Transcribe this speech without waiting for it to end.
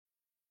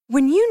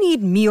When you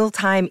need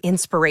mealtime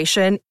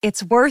inspiration,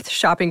 it's worth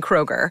shopping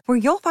Kroger, where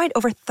you'll find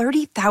over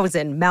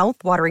 30,000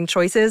 mouth-watering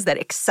choices that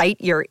excite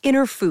your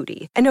inner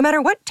foodie. And no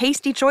matter what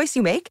tasty choice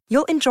you make,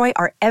 you'll enjoy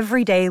our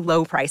everyday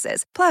low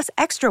prices, plus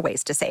extra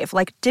ways to save,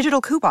 like digital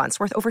coupons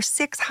worth over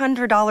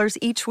 $600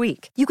 each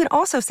week. You can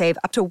also save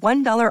up to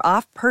 $1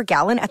 off per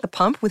gallon at the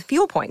pump with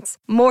fuel points.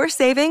 More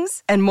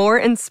savings and more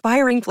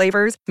inspiring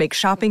flavors make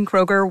shopping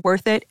Kroger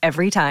worth it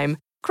every time.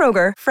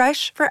 Kroger,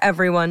 fresh for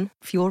everyone.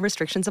 Fuel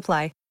restrictions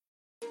apply.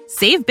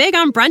 Save big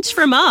on brunch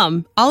for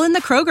mom, all in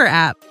the Kroger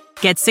app.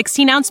 Get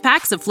 16-ounce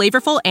packs of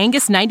flavorful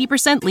Angus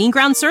 90% lean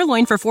ground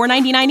sirloin for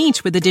 $4.99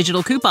 each with a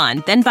digital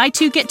coupon. Then buy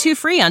 2, get 2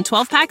 free on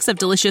 12 packs of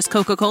delicious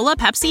Coca-Cola,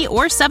 Pepsi,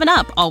 or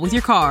 7-Up, all with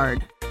your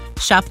card.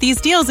 Shop these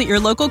deals at your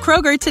local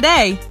Kroger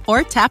today,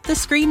 or tap the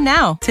screen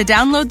now to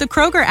download the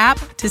Kroger app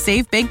to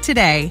save big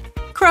today.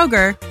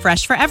 Kroger,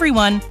 fresh for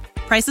everyone.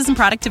 Prices and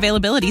product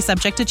availability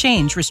subject to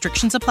change.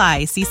 Restrictions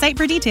apply. See site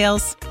for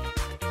details.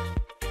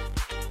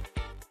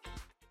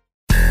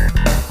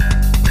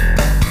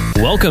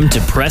 Welcome to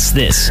Press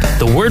This,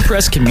 the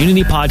WordPress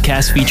community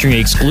podcast featuring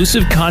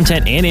exclusive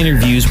content and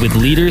interviews with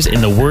leaders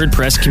in the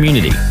WordPress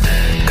community,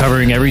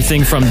 covering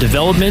everything from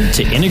development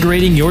to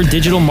integrating your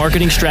digital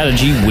marketing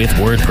strategy with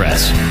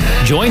WordPress.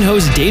 Join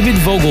host David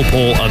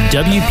Vogelpohl of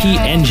WP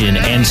Engine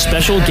and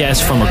special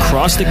guests from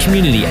across the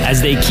community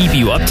as they keep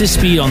you up to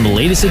speed on the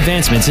latest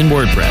advancements in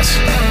WordPress.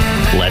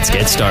 Let's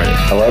get started.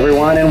 Hello,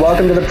 everyone, and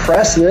welcome to the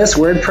Press This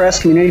WordPress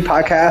community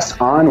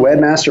podcast on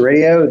Webmaster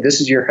Radio.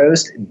 This is your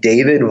host,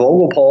 David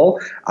Vogelpohl.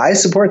 I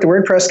support the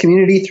WordPress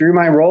community through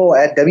my role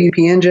at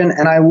WP Engine,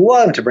 and I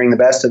love to bring the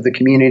best of the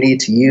community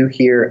to you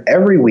here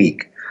every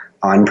week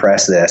on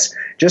Press This.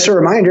 Just a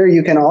reminder,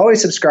 you can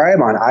always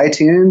subscribe on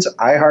iTunes,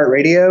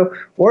 iHeartRadio,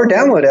 or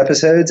download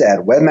episodes at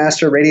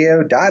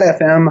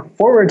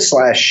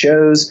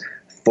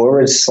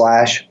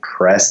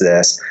webmasterradio.fm/shows/Press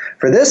This.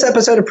 For this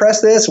episode of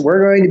Press This,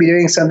 we're going to be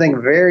doing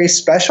something very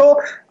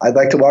special. I'd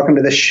like to welcome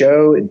to the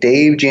show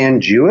Dave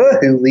Janjua,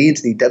 who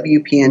leads the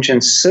WP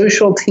Engine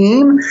social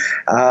team.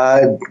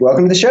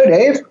 Welcome to the show,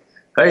 Dave.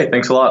 Hey,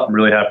 thanks a lot. I'm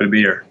really happy to be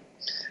here.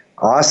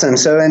 Awesome.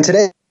 So in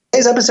today's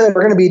episode,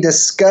 we're going to be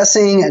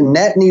discussing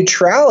net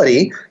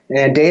neutrality.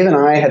 And Dave and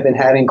I have been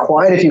having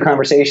quite a few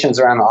conversations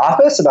around the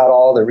office about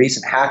all the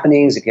recent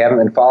happenings. If you haven't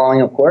been following,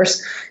 of course,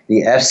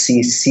 the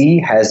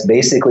FCC has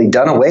basically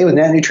done away with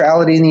net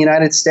neutrality in the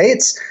United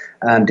States.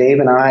 Dave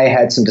and I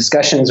had some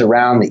discussions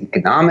around the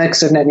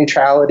economics of net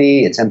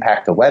neutrality, its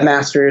impact to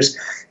webmasters.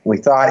 We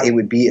thought it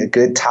would be a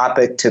good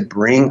topic to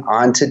bring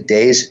on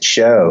today's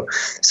show.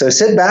 So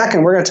sit back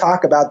and we're going to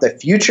talk about the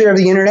future of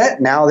the internet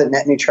now that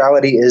net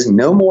neutrality is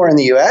no more in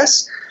the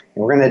U.S.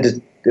 And we're going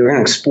to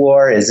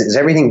explore, is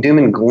everything doom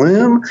and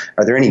gloom?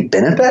 Are there any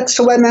benefits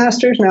to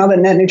webmasters now that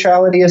net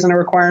neutrality isn't a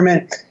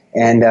requirement?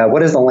 And what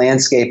does the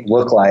landscape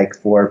look like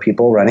for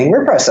people running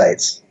WordPress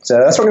sites? So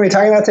that's what we're going to be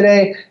talking about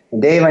today.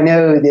 And Dave, I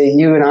know that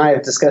you and I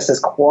have discussed this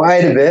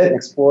quite a bit and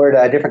explored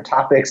different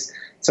topics.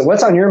 So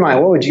what's on your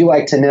mind? What would you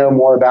like to know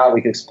more about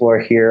we could explore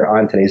here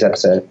on today's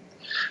episode?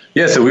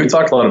 Yeah, so we've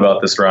talked a lot about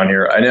this around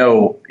here. I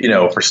know,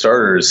 for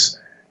starters,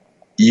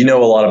 you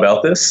know a lot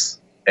about this.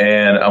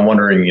 And I'm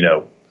wondering,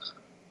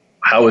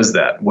 how is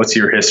that? What's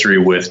your history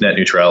with net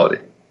neutrality?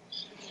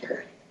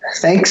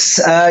 Thanks.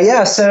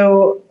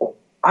 So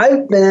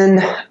I've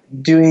been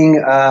doing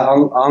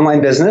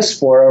online business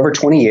for over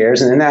 20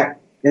 years, and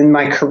in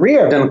my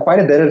career, I've done quite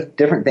a bit of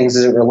different things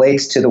as it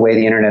relates to the way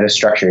the internet is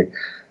structured.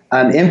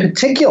 In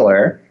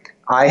particular,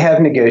 I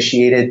have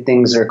negotiated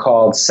things that are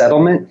called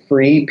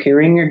settlement-free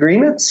peering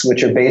agreements,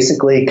 which are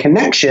basically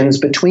connections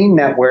between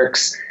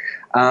networks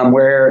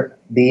where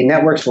the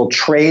networks will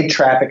trade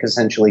traffic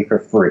essentially for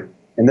free.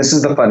 And this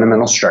is the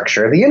fundamental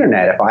structure of the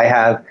internet. If I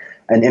have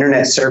an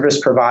internet service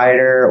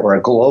provider or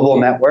a global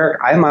network,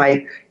 I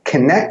might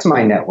connect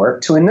my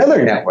network to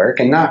another network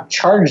and not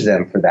charge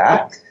them for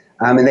that.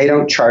 And they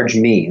don't charge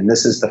me. And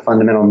this is the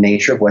fundamental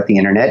nature of what the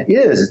internet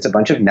is. It's a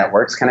bunch of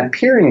networks kind of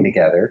peering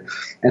together.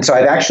 And so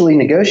I've actually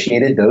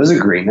negotiated those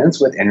agreements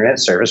with internet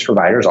service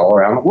providers all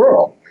around the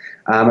world.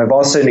 I've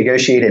also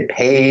negotiated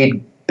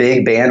paid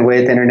big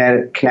bandwidth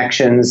internet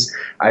connections.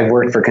 I've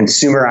worked for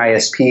consumer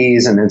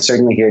ISPs and then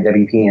certainly here at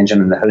WP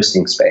Engine in the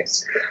hosting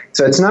space.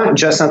 So it's not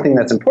just something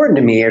that's important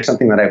to me or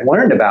something that I've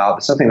learned about,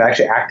 but something I've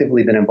actually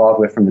actively been involved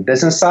with from the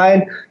business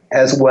side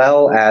as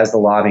well as the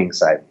lobbying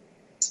side.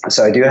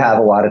 So I do have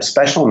a lot of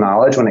special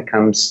knowledge when it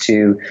comes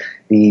to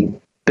the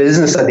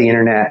business of the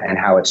internet and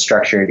how it's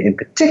structured, in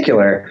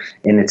particular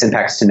in its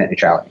impacts to net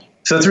neutrality.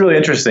 So it's really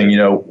interesting.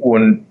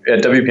 When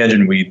at WP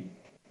Engine, we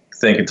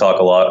think and talk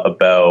a lot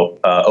about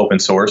open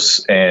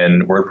source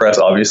and WordPress,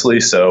 obviously.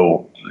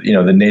 So,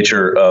 the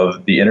nature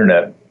of the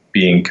internet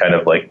being kind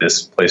of like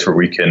this place where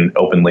we can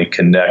openly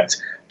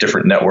connect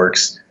different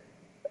networks.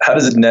 How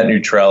does net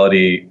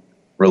neutrality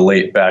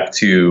relate back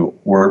to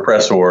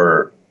WordPress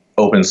or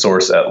open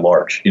source at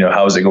large?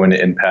 How is it going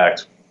to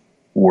impact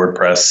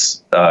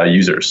WordPress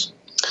users?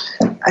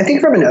 I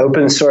think from an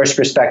open source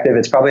perspective,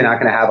 it's probably not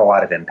going to have a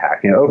lot of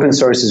impact. Open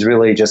source is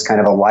really just kind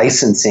of a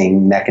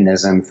licensing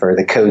mechanism for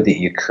the code that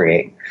you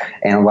create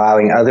and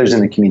allowing others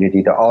in the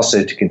community to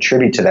also to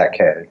contribute to that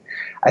code.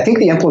 I think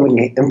the impact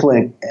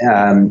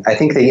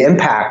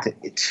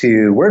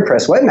to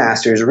WordPress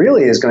webmasters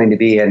really is going to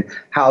be in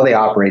how they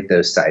operate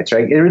those sites,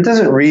 right? It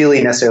doesn't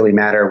really necessarily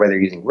matter whether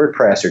you're using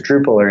WordPress or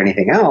Drupal or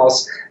anything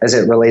else as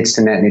it relates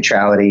to net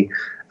neutrality.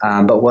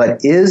 But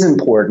what is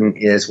important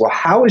is, well,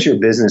 how is your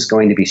business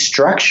going to be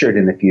structured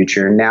in the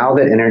future now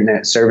that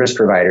internet service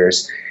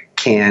providers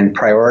can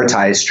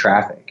prioritize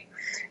traffic?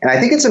 And I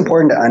think it's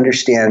important to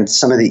understand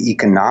some of the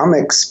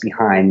economics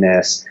behind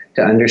this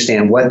to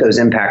understand what those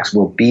impacts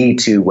will be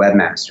to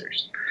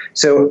webmasters.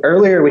 So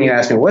earlier when you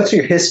asked me, what's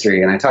your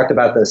history? And I talked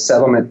about the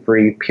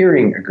settlement-free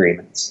peering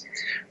agreements.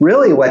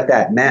 Really what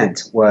that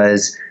meant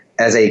was,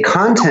 as a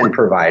content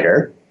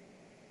provider,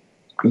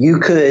 you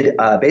could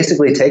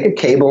basically take a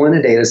cable in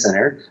a data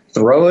center,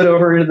 throw it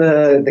over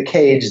the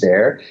cage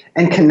there,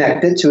 and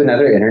connect it to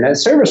another internet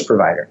service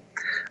provider.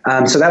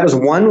 So that was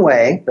one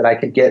way that I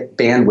could get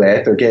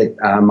bandwidth or get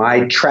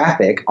my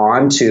traffic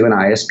onto an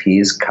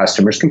ISP's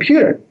customer's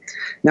computer.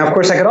 Now, of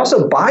course, I could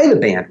also buy the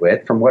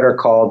bandwidth from what are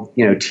called,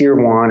 tier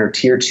 1 or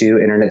tier 2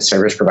 internet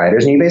service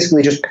providers, and you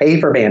basically just pay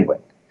for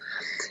bandwidth.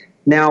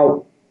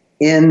 Now,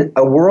 in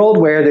a world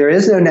where there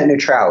is no net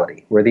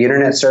neutrality, where the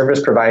internet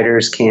service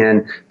providers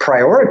can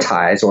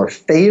prioritize or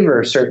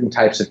favor certain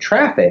types of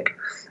traffic,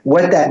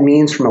 what that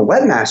means from a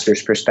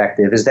webmaster's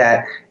perspective is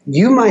that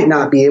you might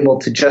not be able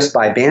to just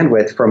buy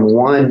bandwidth from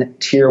one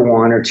tier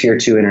 1 or tier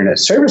 2 internet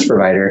service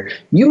provider.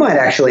 You might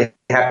actually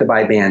have to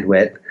buy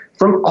bandwidth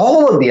from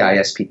all of the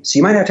ISPs. So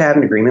you might have to have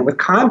an agreement with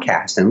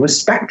Comcast and with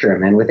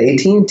Spectrum and with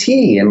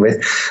AT&T and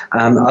with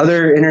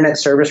other internet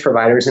service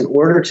providers in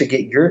order to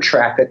get your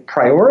traffic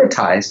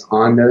prioritized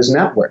on those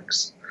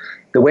networks.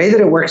 The way that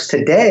it works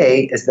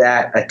today is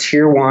that a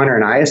tier 1 or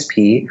an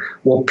ISP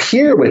will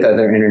peer with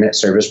other internet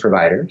service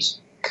providers,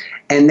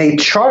 and they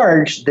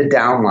charge the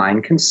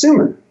downline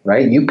consumer,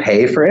 right? You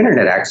pay for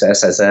internet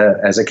access as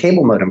a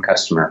cable modem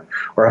customer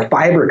or a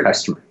fiber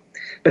customer.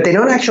 But they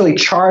don't actually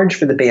charge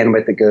for the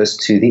bandwidth that goes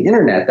to the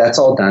internet. That's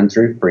all done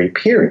through free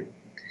peering.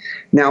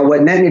 Now,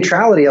 what net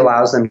neutrality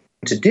allows them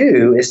to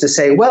do is to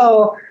say,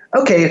 well,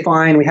 okay,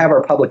 fine, we have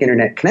our public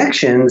internet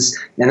connections,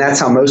 and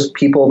that's how most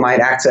people might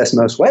access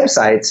most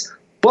websites.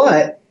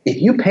 But if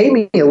you pay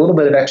me a little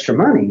bit of extra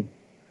money,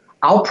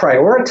 I'll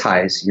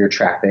prioritize your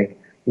traffic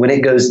when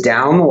it goes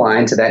down the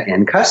line to that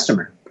end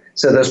customer.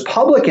 So those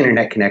public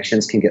internet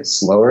connections can get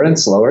slower and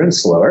slower and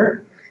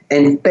slower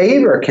and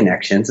favor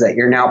connections that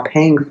you're now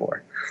paying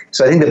for.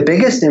 So I think the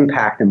biggest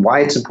impact and why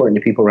it's important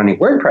to people running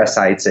WordPress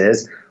sites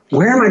is,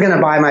 where am I going to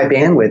buy my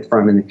bandwidth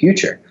from in the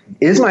future?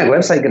 Is my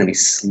website going to be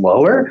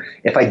slower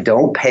if I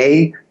don't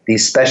pay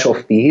these special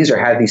fees or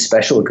have these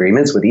special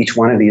agreements with each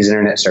one of these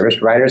internet service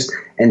providers?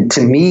 And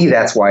to me,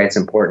 that's why it's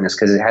important, is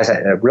because it has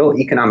a real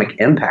economic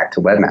impact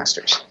to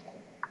webmasters.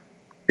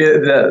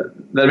 Yeah,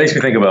 that makes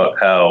me think about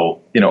how,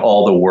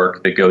 all the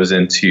work that goes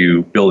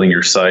into building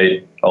your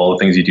site, all the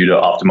things you do to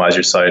optimize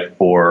your site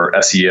for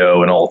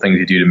SEO, and all the things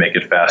you do to make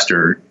it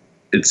faster.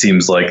 It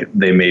seems like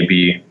they may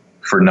be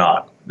for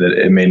naught, that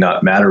it may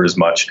not matter as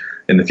much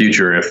in the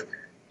future if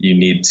you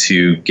need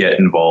to get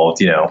involved,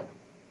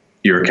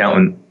 your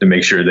accountant, to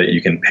make sure that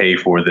you can pay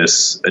for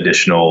this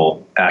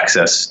additional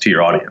access to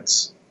your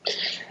audience.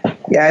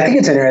 Yeah, I think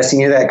it's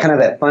interesting,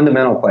 that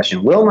fundamental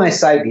question. Will my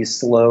site be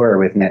slower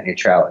with net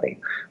neutrality?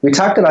 We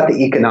talked about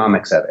the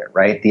economics of it,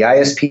 right? The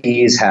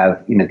ISPs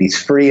have,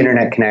 these free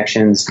internet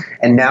connections,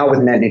 and now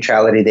with net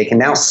neutrality, they can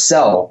now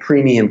sell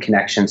premium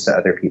connections to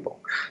other people.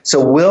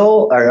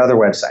 Or other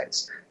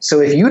websites. So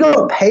if you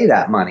don't pay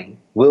that money,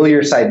 will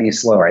your site be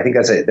slower? I think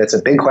that's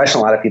a big question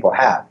a lot of people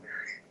have.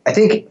 I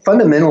think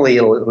fundamentally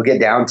it'll get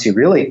down to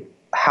really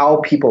how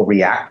people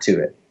react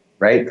to it,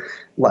 right?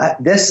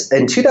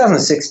 In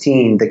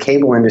 2016, the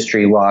cable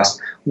industry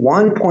lost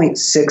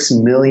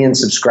 1.6 million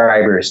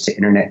subscribers to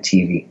internet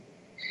TV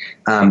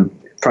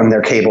from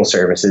their cable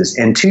services.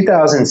 In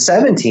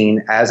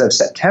 2017, as of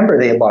September,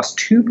 they had lost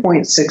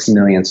 2.6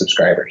 million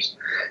subscribers.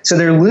 So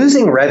they're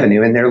losing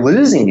revenue, and they're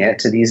losing it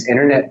to these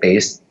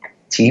internet-based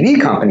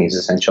TV companies,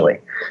 essentially.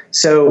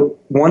 So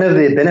one of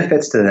the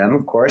benefits to them,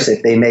 of course,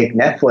 if they make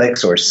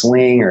Netflix or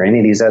Sling or any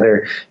of these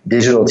other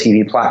digital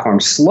TV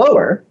platforms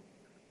slower,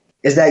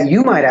 is that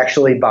you might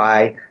actually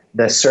buy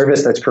the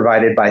service that's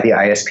provided by the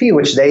ISP,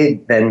 which they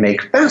then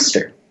make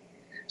faster.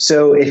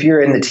 So if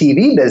you're in the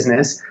TV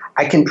business,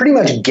 I can pretty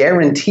much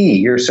guarantee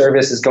your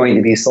service is going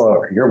to be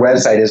slower. Your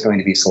website is going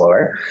to be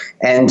slower.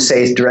 And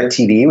say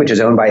DirecTV, which is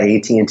owned by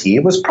AT&T,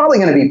 was probably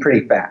going to be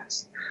pretty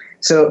fast.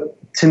 So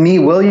to me,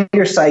 will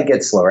your site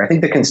get slower? I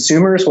think the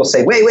consumers will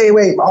say,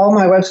 wait, all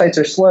my websites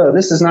are slow.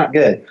 This is not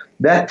good.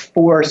 That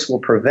force will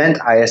prevent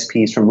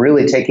ISPs from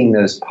really taking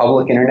those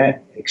public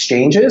internet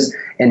exchanges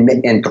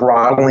and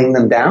throttling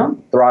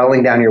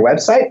down your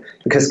website,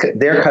 because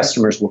their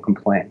customers will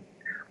complain.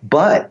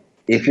 But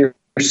if your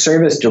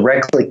service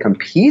directly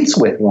competes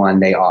with one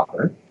they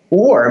offer,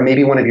 or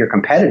maybe one of your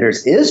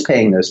competitors is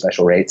paying those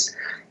special rates,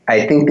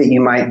 I think that you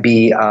might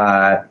be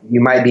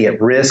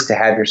at risk to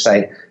have your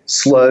site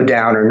slow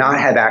down or not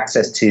have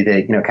access to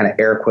the kind of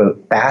air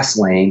quote fast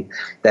lane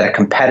that a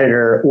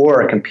competitor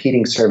or a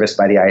competing service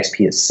by the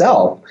ISP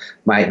itself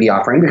might be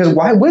offering. Because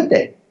why would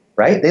they?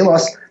 Right? They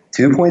lost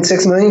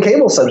 2.6 million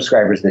cable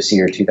subscribers this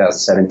year,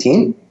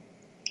 2017.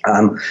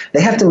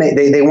 They have to make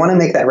they want to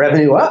make that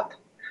revenue up.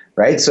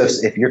 Right? So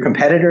if your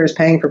competitor is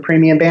paying for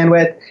premium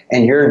bandwidth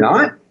and you're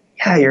not,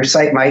 yeah, your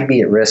site might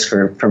be at risk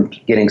from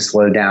getting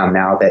slowed down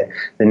now that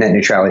the net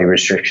neutrality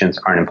restrictions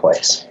aren't in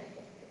place.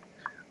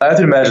 I have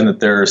to imagine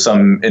that there are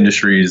some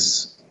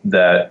industries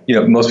that,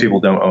 most people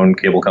don't own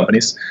cable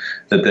companies,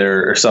 that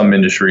there are some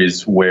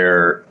industries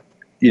where,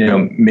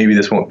 maybe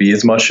this won't be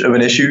as much of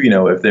an issue.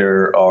 If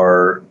there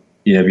are,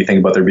 if you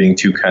think about there being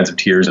two kinds of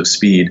tiers of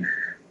speed,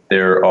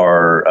 there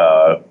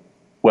are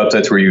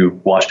websites where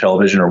you watch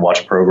television or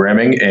watch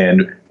programming,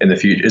 and in the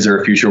future, is there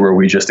a future where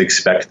we just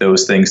expect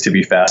those things to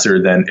be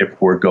faster than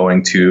if we're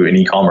going to an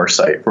e-commerce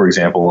site, for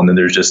example, and then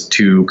there's just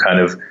two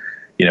kind of,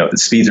 the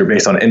speeds are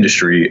based on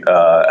industry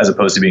as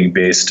opposed to being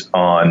based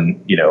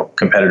on,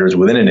 competitors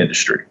within an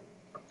industry?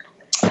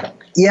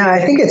 Yeah,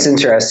 I think it's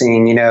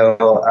interesting. There's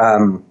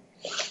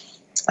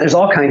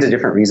all kinds of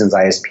different reasons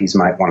ISPs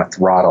might want to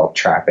throttle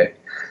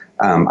traffic.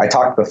 I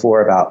talked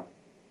before about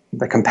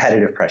the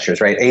competitive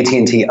pressures, right?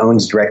 AT&T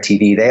owns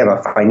DirecTV. They have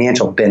a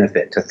financial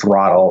benefit to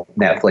throttle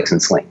Netflix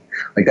and Sling.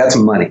 Like, that's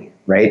money,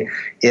 right?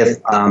 If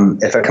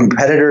a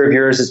competitor of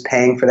yours is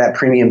paying for that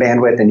premium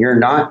bandwidth and you're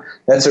not,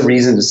 that's a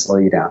reason to slow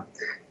you down.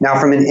 Now,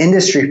 from an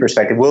industry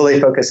perspective, will they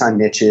focus on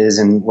niches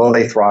and will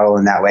they throttle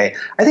in that way?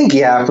 I think,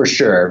 yeah, for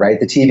sure, right?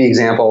 The TV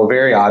example, a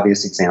very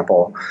obvious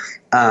example.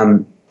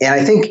 And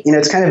I think,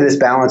 it's kind of this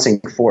balancing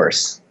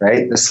force,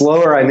 right? The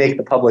slower I make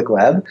the public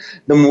web,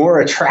 the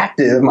more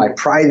attractive my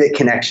private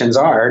connections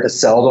are to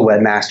sell to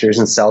webmasters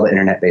and sell to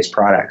internet-based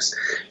products.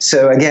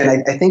 So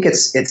again, I think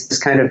it's this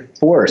kind of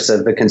force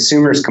of the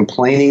consumers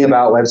complaining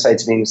about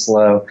websites being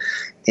slow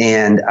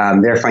and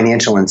their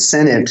financial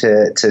incentive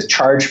to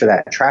charge for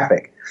that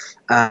traffic.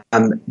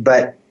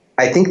 But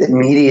I think that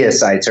media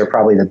sites are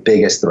probably the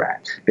biggest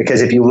threat,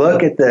 because if you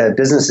look at the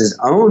businesses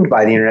owned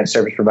by the internet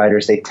service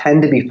providers, they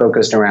tend to be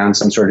focused around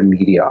some sort of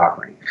media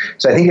offering.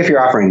 So I think if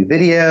you're offering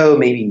video,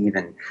 maybe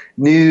even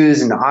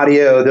news and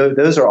audio,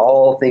 those are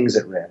all things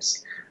at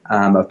risk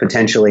of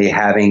potentially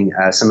having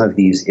some of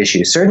these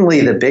issues.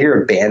 Certainly the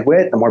bigger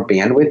bandwidth, the more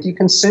bandwidth you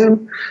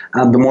consume,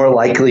 the more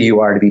likely you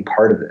are to be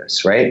part of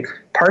this, right?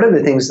 Part of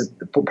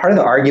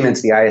the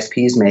arguments the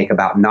ISPs make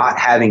about not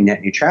having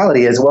net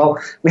neutrality is,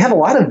 well, we have a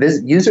lot of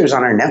users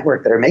on our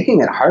network that are making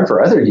it hard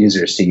for other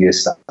users to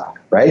use stuff,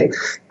 right?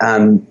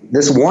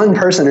 This one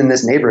person in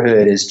this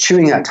neighborhood is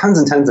chewing out tons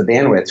and tons of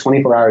bandwidth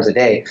 24 hours a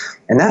day,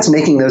 and that's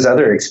making those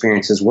other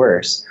experiences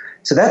worse.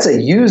 So that's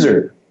a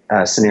user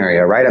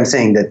scenario, right? I'm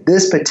saying that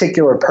this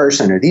particular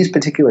person or these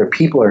particular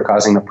people are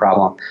causing the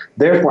problem.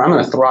 Therefore, I'm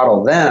going to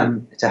throttle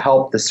them to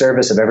help the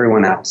service of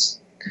everyone else.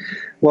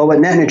 Well, what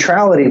net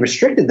neutrality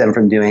restricted them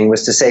from doing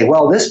was to say,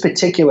 well, this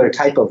particular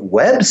type of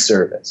web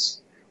service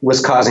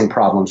was causing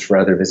problems for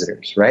other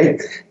visitors, right?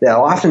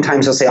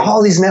 Oftentimes they'll say,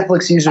 all these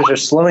Netflix users are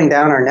slowing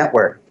down our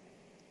network,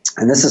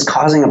 and this is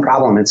causing a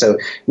problem. And so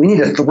we need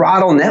to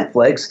throttle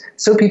Netflix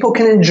so people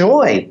can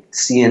enjoy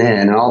CNN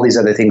and all these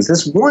other things.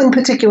 This one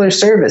particular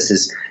service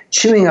is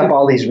chewing up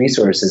all these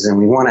resources, and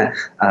we want to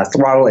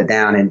throttle it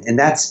down. And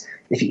that's,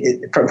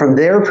 from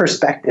their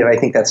perspective, I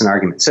think that's an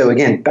argument. So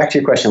again, back to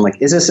your question, like,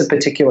 is this a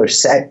particular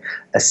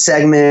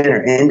segment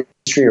or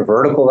industry or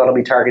vertical that'll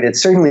be targeted?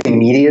 Certainly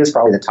media is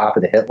probably the top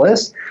of the hit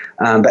list.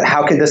 But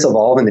how could this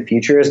evolve in the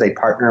future as they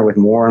partner with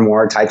more and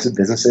more types of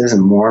businesses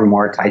and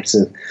more types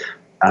of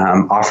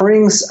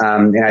offerings?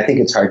 And I think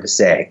it's hard to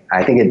say.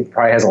 I think it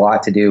probably has a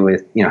lot to do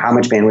with, how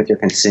much bandwidth you're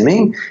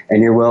consuming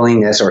and your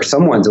willingness or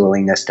someone's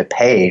willingness to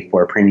pay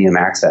for premium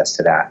access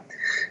to that.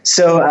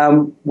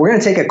 So we're going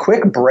to take a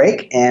quick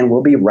break, and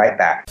we'll be right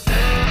back.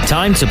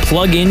 Time to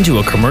plug into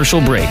a commercial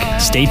break.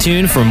 Stay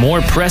tuned for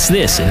more Press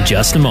This in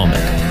just a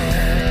moment.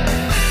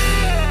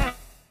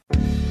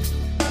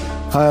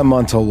 Hi, I'm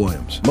Montel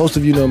Williams. Most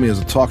of you know me as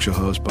a talk show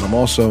host, but I'm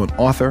also an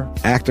author,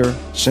 actor,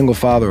 single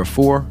father of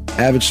 4,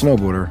 avid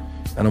snowboarder,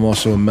 and I'm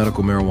also a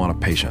medical marijuana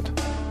patient.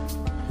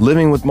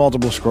 Living with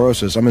multiple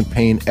sclerosis, I'm in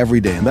pain every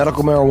day.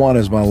 Medical marijuana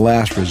is my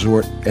last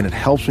resort, and it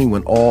helps me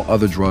when all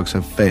other drugs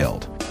have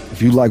failed.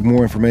 If you'd like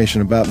more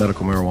information about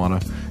medical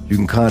marijuana, you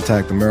can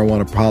contact the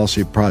Marijuana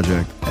Policy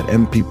Project at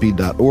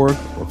mpp.org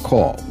or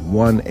call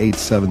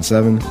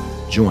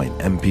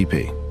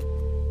 1-877-JOIN-MPP.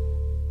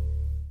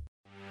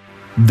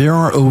 There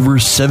are over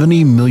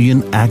 70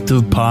 million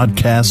active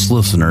podcast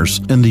listeners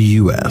in the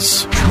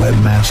U.S.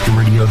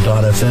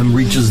 Webmasterradio.fm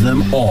reaches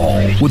them all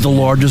with the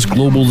largest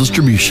global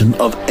distribution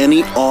of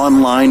any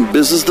online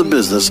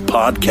business-to-business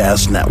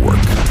podcast network.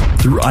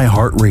 Through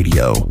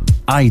iHeartRadio,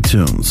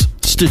 iTunes,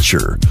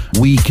 Stitcher.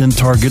 We can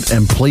target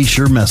and place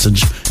your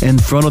message in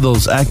front of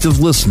those active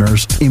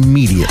listeners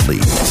immediately.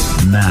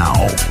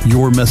 Now,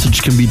 your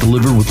message can be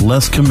delivered with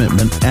less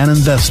commitment and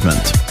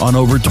investment on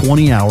over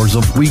 20 hours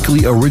of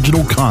weekly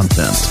original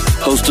content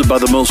hosted by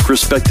the most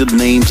respected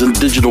names in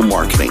digital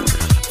marketing.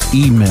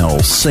 Email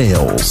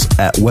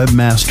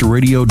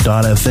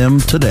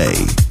sales@webmasterradio.fm today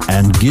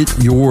and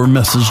get your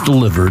message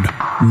delivered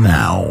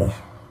now.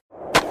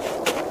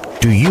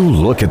 Do you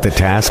look at the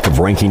task of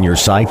ranking your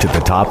site at the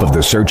top of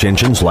the search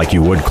engines like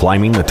you would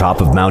climbing the top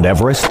of Mount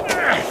Everest?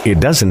 It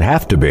doesn't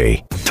have to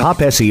be.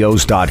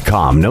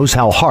 TopSEOs.com knows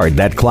how hard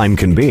that climb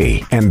can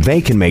be, and they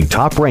can make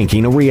top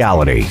ranking a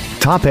reality.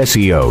 Top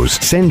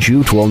SEOs sends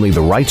you to only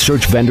the right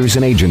search vendors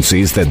and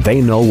agencies that they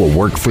know will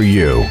work for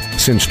you.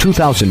 Since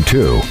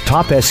 2002,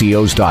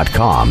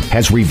 TopSEOs.com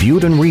has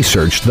reviewed and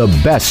researched the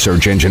best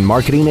search engine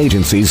marketing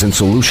agencies and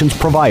solutions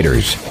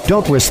providers.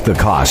 Don't risk the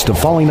cost of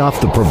falling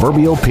off the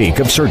proverbial peak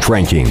of search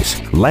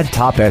rankings. Let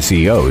Top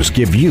SEOs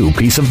give you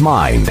peace of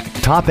mind.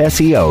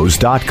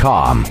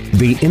 TopSEOs.com,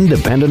 the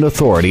independent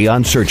authority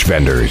on search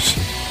vendors.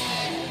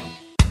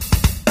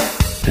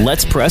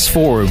 Let's press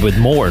forward with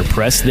more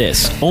Press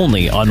This,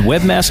 only on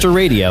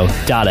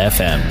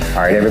webmasterradio.fm.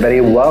 All right,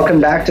 everybody,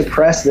 welcome back to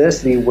Press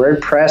This, the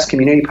WordPress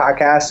community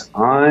podcast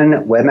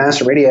on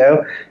Webmaster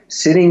Radio.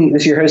 This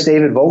is your host,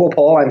 David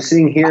Vogelpohl. I'm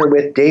sitting here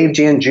with Dave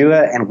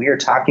Janjua, and we are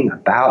talking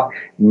about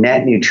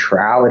net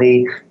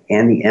neutrality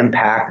and the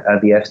impact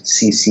of the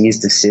FCC's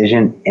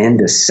decision in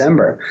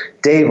December.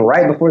 Dave,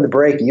 right before the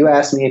break, you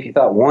asked me if you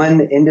thought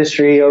one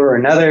industry over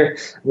another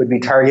would be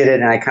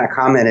targeted, and I kind of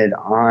commented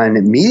on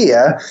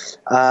media.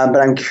 But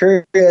I'm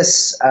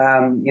curious,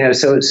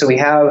 so we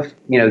have,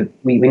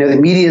 we know that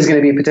media is going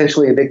to be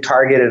potentially a big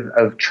target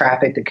of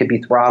traffic that could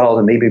be throttled,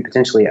 and maybe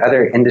potentially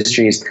other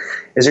industries.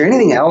 Is there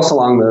anything else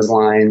along those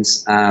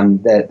lines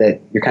that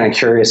you're kind of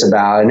curious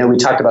about? I know we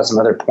talked about some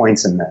other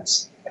points in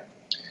this.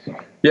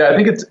 Yeah, I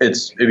think it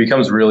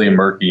becomes really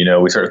murky.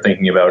 We start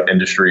thinking about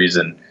industries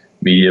and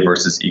media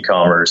versus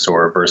e-commerce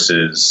or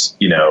versus,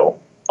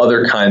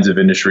 other kinds of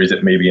industries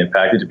that may be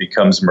impacted. It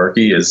becomes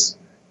murky as,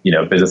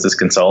 businesses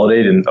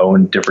consolidate and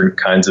own different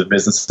kinds of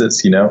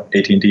businesses.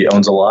 AT&T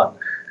owns a lot.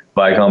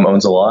 Viacom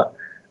owns a lot.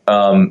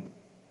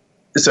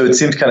 So it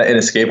seems kind of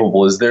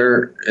inescapable. Is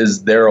there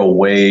a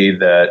way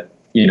that,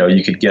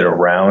 you could get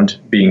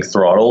around being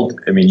throttled?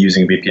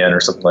 Using VPN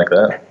or something like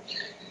that?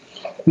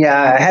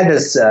 Yeah, I had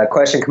this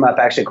question come up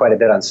actually quite a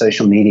bit on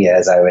social media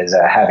as I was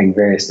having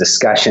various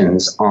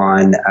discussions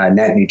on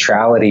net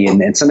neutrality.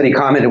 And somebody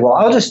commented, well,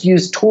 I'll just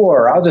use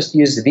Tor, I'll just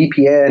use the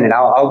VPN, and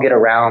I'll get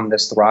around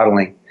this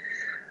throttling.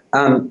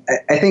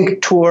 I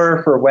think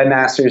Tor for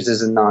webmasters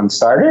is a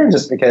non-starter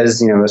just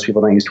because, most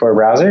people don't use Tor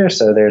browser,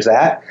 so there's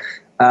that.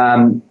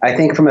 I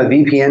think from a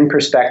VPN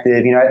perspective,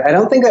 I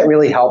don't think that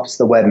really helps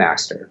the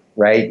webmaster,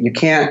 right? You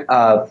can't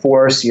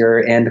force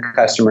your end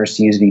customers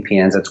to use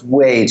VPNs. That's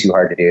way too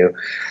hard to do.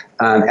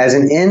 As a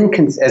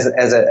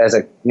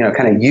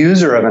kind of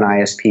user of an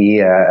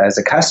ISP, as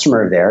a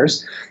customer of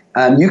theirs,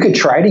 you could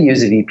try to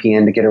use a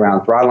VPN to get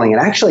around throttling,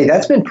 and actually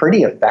that's been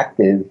pretty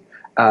effective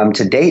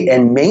to date,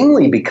 and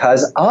mainly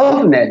because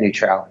of net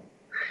neutrality.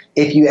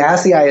 If you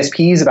ask the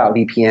ISPs about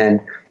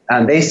VPN,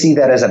 they see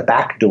that as a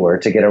backdoor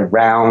to get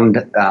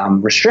around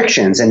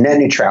restrictions. And net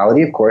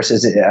neutrality, of course,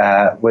 was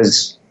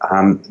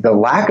the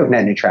lack of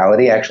net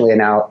neutrality actually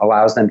now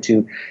allows them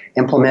to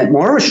implement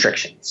more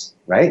restrictions,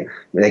 right?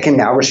 They can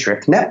now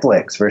restrict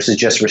Netflix versus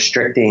just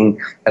restricting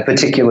a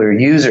particular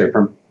user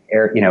from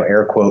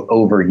air quote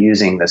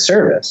overusing the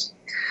service.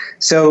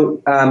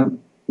 So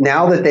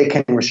now that they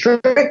can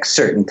restrict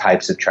certain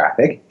types of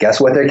traffic, guess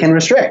what they can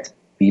restrict?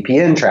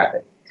 VPN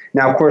traffic.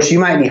 Now, of course, you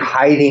might be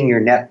hiding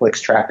your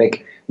Netflix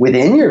traffic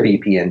within your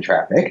VPN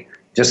traffic,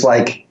 just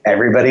like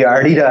everybody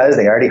already does.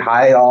 They already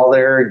hide all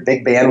their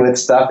big bandwidth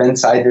stuff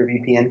inside their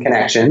VPN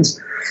connections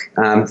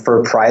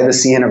for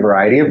privacy and a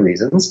variety of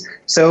reasons.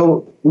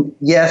 So,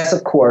 yes,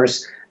 of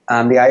course,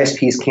 the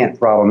ISPs can't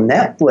throttle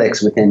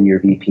Netflix within your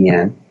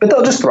VPN, but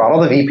they'll just throttle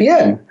the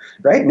VPN,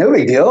 right? No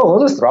big deal. We'll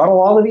just throttle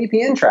all the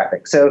VPN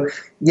traffic. So,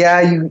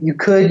 yeah, you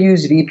could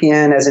use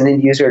VPN as an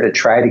end user to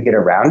try to get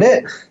around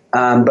it.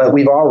 But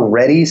we've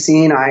already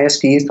seen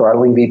ISPs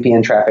throttling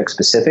VPN traffic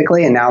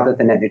specifically, and now that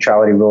the net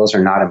neutrality rules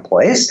are not in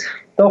place,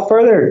 they'll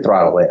further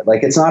throttle it.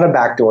 Like, it's not a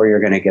backdoor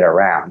you're going to get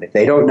around. If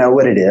they don't know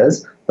what it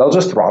is, they'll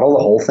just throttle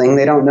the whole thing.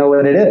 They don't know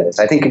what it is.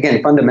 I think,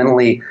 again,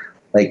 fundamentally,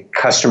 like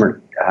customer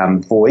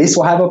voice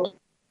will have a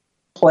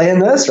play in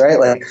this, right?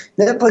 Like,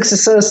 Netflix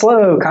is so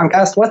slow.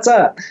 Comcast, what's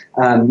up?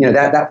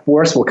 That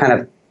force will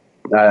kind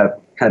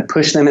of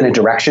push them in a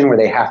direction where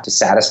they have to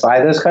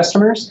satisfy those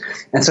customers,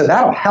 and so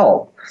that'll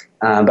help.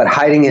 But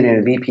hiding it in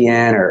a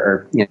VPN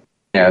or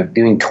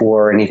doing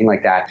Tor or anything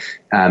like that,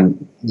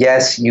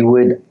 yes, you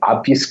would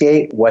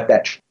obfuscate what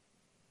that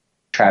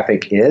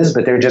traffic is,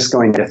 but they're just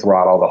going to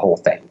throttle the whole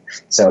thing.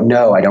 So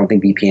no, I don't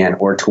think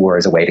VPN or Tor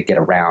is a way to get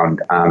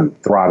around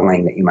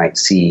throttling that you might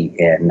see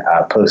in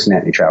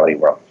post-net neutrality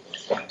world.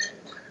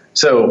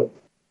 So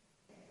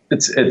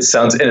it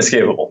sounds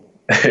inescapable.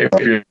 If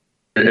you're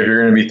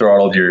you're going to be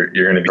throttled, you're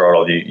going to be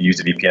throttled. You use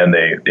a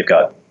VPN, they've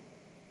got a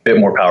bit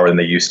more power than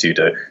they used to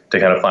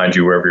kind of find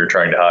you wherever you're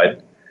trying to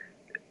hide.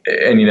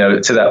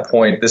 And, to that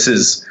point, this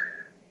is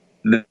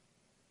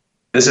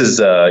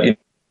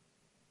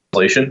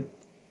legislation.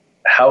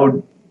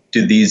 How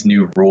do these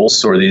new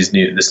rules or this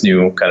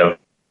new kind of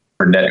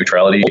net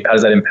neutrality, how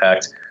does that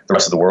impact the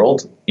rest of the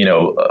world? A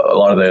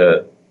lot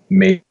of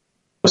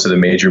most of the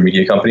major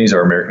media companies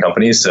are American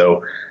companies.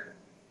 So,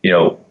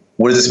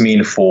 what does this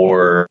mean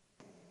for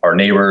our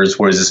neighbors?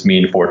 What does this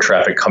mean for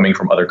traffic coming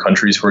from other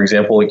countries, for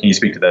example? Can you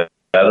speak to that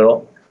at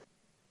all?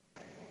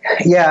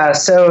 Yeah,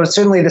 so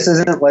certainly this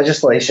isn't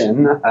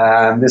legislation.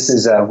 This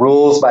is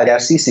rules by the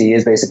FCC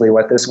is basically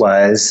what this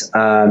was,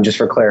 just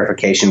for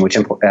clarification, which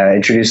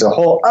introduces a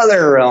whole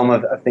other realm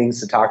of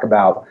things to talk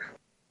about.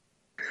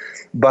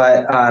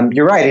 But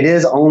you're right, it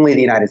is only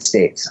the United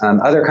States.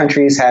 Other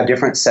countries have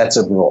different sets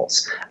of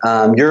rules.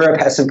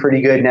 Europe has some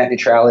pretty good net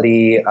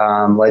neutrality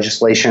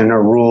legislation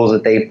or rules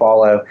that they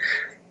follow.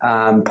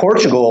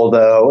 Portugal,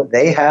 though,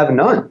 they have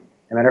none.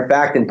 As a matter of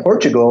fact, in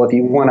Portugal, if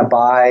you want to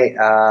buy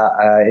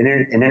an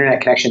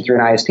internet connection through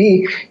an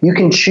ISP, you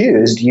can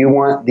choose. Do you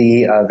want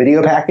the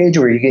video package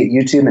where you get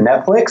YouTube and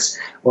Netflix,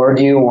 or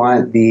do you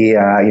want the,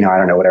 I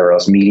don't know, whatever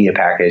else, media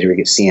package where you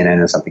get CNN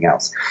and something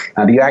else?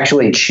 You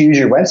actually choose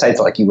your websites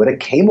like you would a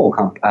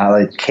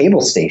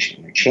cable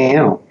station or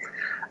channel.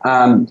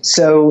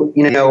 So,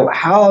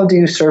 how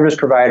do service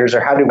providers or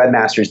how do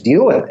webmasters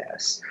deal with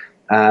this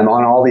on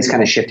all these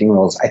kind of shifting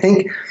rules? I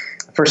think,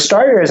 for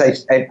starters,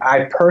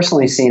 I've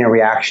personally seen a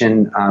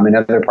reaction in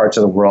other parts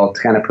of the world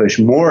to kind of push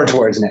more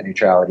towards net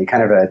neutrality,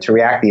 kind of to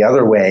react the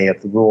other way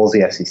of the rules the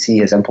FCC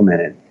has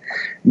implemented.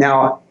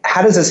 Now,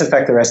 how does this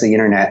affect the rest of the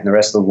internet and the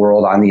rest of the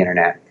world on the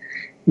internet?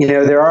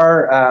 There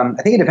are, I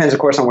think it depends,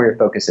 of course, on where your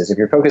focus is. If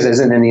your focus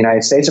isn't in the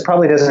United States, it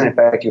probably doesn't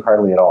affect you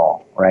hardly at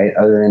all, right?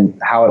 Other than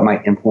how it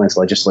might influence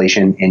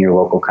legislation in your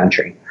local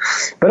country.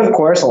 But of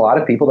course, a lot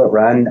of people that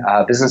run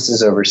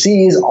businesses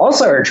overseas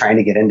also are trying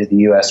to get into the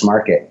U.S.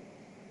 market.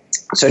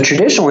 So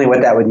traditionally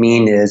what that would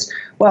mean is,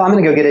 well, I'm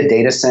going to go get a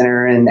data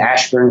center in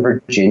Ashburn,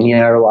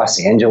 Virginia, or Los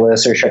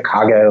Angeles, or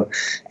Chicago,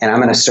 and I'm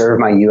going to serve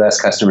my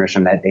U.S. customers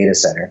from that data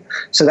center.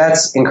 So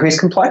that's increased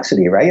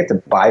complexity, right? You have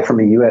to buy from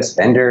a U.S.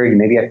 vendor. You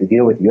maybe have to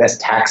deal with U.S.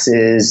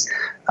 taxes.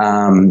 You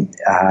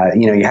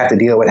have to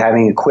deal with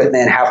having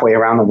equipment halfway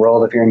around the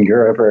world if you're in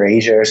Europe or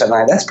Asia or something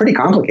like that. That's pretty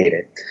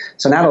complicated.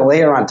 So now to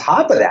layer on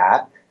top of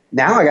that,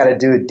 now I got to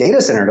do a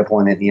data center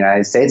deployment in the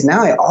United States.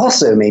 Now I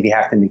also maybe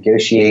have to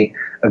negotiate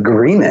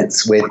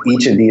agreements with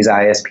each of these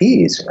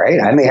ISPs,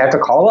 right? I may have to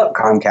call up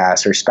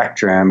Comcast or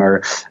Spectrum or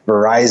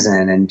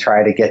Verizon and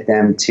try to get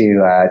them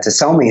to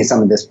sell me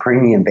some of this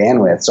premium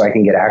bandwidth so I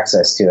can get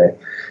access to it.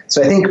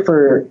 So I think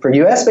for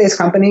U.S.-based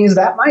companies,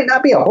 that might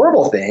not be a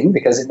horrible thing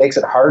because it makes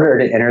it harder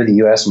to enter the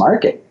U.S.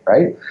 market,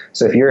 right?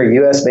 So if you're a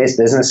U.S.-based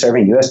business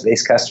serving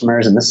U.S.-based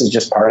customers and this is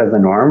just part of the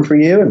norm for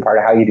you and part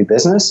of how you do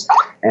business,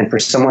 and for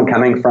someone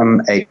coming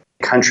from a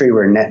country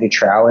where net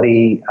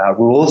neutrality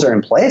rules are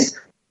in place,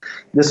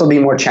 this will be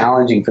more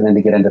challenging for them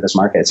to get into this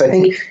market. So I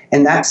think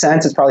in that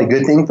sense, it's probably a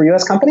good thing for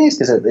U.S. companies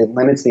because it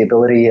limits the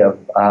ability of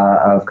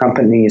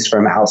companies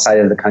from outside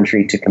of the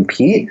country to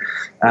compete.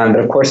 But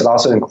of course, it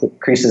also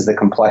increases the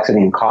complexity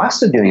and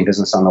cost of doing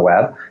business on the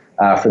web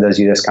for those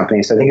U.S.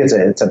 companies. So I think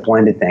it's a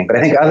blended thing. But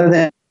I think other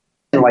than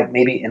like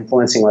maybe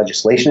influencing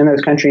legislation in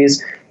those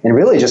countries and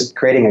really just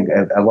creating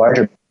a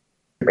larger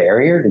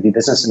barrier to do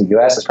business in the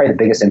U.S., that's probably the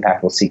biggest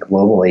impact we'll see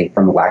globally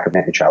from the lack of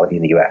net neutrality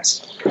in the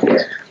U.S.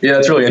 Yeah,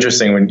 it's really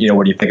interesting when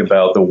you think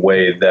about the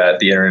way that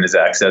the internet is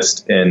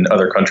accessed in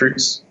other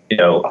countries.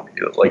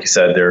 Like you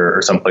said, there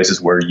are some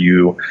places where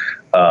you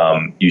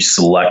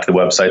select the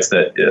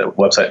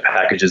website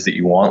packages that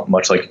you want,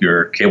 much like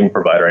your cable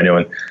provider. I know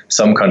in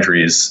some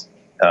countries,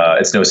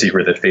 it's no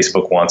secret that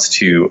Facebook wants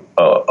to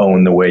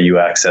own the way you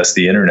access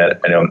the internet.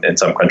 I know in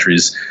some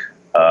countries,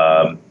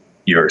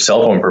 your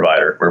cell phone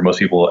provider, where most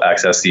people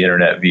access the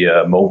internet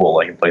via mobile,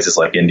 like in places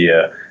like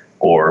India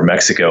or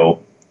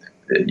Mexico,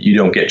 you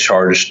don't get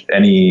charged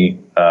any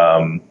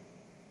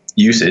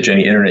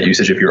internet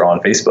usage if you're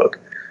on Facebook.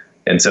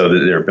 And so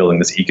they're building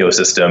this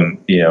ecosystem,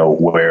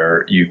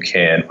 where you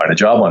can find a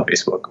job on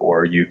Facebook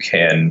or you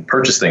can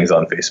purchase things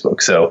on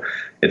Facebook. So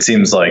it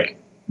seems like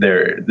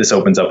this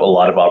opens up a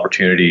lot of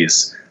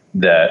opportunities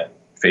that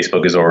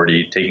Facebook is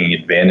already taking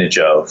advantage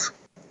of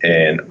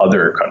in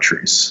other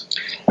countries.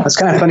 It's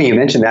kind of funny you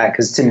mentioned that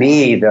because to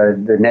me,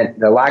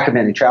 the lack of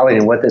net neutrality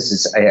and what this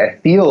is, I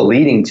feel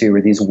leading to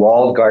are these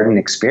walled garden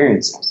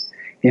experiences.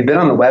 If you've been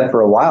on the web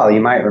for a while,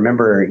 you might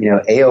remember,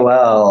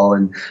 AOL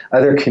and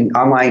other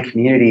online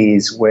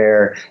communities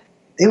where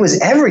it was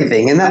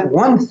everything in that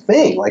one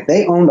thing. Like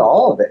they owned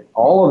all of it,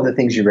 all of the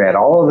things you read,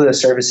 all of the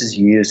services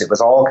you used. It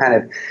was all kind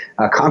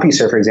of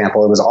CompuServe, for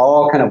example. It was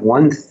all kind of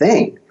one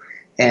thing.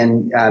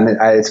 And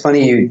it's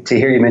funny to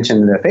hear you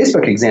mention the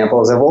Facebook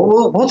examples of,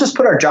 well, we'll just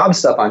put our job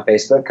stuff on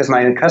Facebook because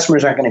my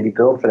customers aren't going to be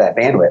billed for that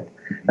bandwidth.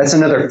 That's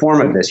another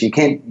form of this. You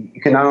can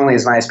not only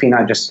as an ISP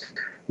not just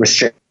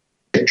restrict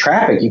restrict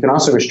traffic, you can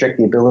also restrict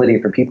the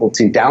ability for people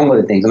to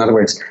download things. In other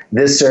words,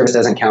 this service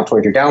doesn't count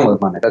towards your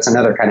download limit. That's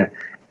another kind of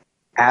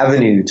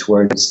avenue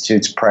towards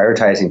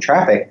prioritizing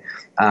traffic.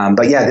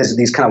 But yeah,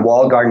 these kind of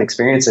walled garden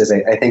experiences,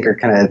 I think, are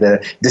kind of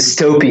the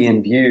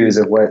dystopian views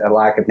of what a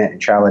lack of net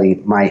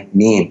neutrality might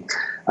mean.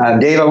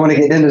 Dave, I want to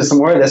get into some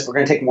more of this. We're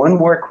going to take one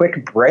more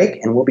quick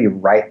break, and we'll be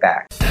right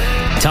back.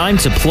 Time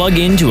to plug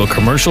into a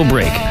commercial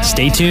break.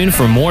 Stay tuned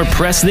for more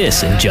Press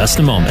This in just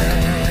a moment.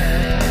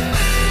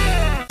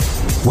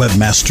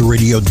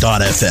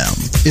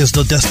 Webmasterradio.fm is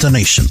the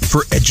destination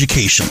for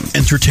education,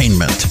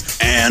 entertainment,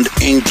 and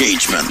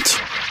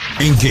engagement.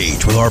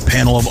 Engage with our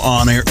panel of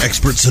on-air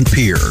experts and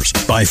peers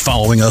by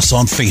following us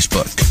on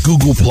Facebook,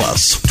 Google+,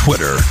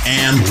 Twitter,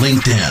 and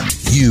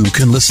LinkedIn. You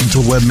can listen to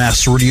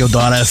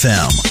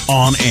Webmasterradio.fm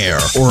on air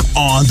or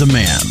on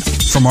demand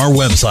from our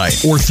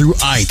website or through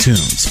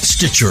iTunes,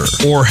 Stitcher,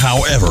 or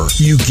however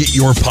you get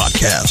your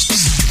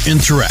podcasts.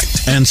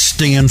 Interact and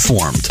stay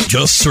informed.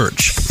 Just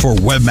search for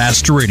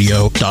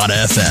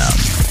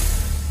Webmasterradio.fm.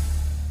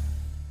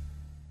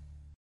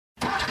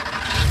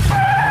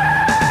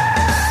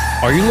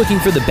 Are you looking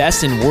for the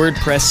best in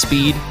WordPress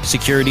speed,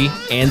 security,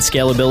 and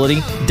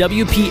scalability?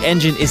 WP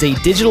Engine is a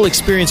digital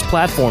experience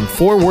platform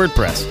for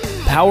WordPress,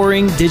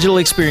 powering digital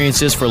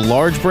experiences for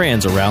large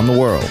brands around the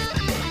world.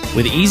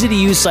 With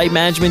easy-to-use site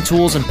management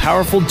tools and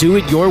powerful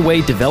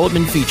do-it-your-way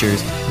development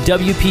features,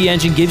 WP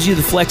Engine gives you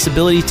the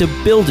flexibility to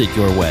build it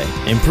your way.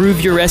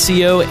 Improve your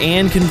SEO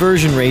and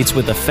conversion rates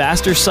with a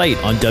faster site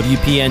on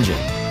WP Engine.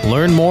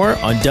 Learn more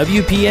on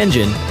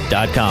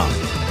WPEngine.com.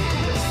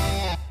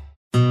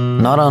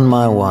 Not on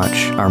my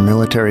watch, our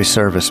military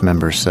service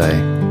members say,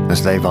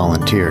 as they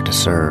volunteer to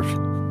serve,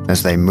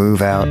 as they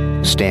move out,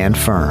 stand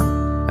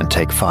firm, and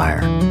take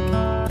fire.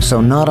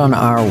 So not on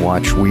our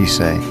watch, we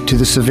say, to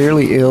the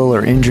severely ill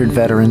or injured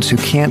veterans who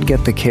can't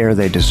get the care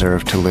they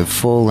deserve to live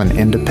full and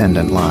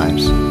independent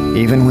lives,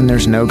 even when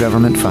there's no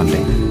government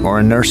funding or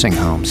a nursing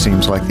home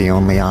seems like the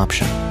only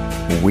option.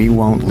 We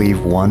won't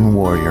leave one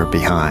warrior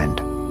behind.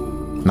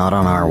 Not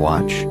on our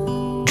watch.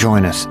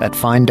 Join us at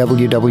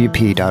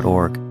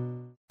findwwp.org.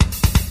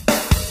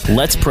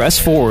 Let's press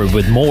forward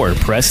with more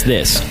Press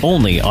This,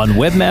 only on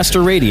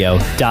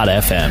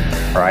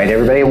webmasterradio.fm. All right,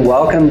 everybody,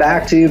 welcome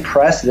back to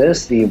Press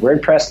This, the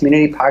WordPress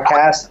community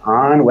podcast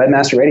on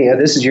Webmaster Radio.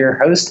 This is your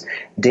host,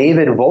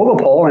 David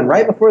Vogelpohl, and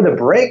right before the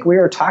break, we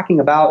were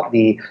talking about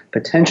the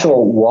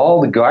potential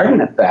walled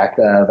garden effect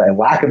of a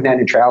lack of net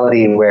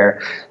neutrality where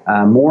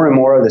more and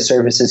more of the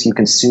services you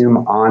consume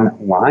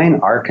online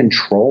are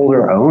controlled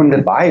or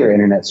owned by your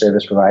internet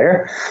service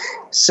provider.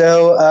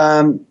 So,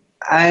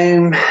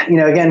 I'm,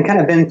 again,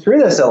 kind of been through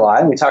this a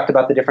lot. We talked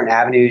about the different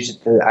avenues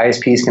the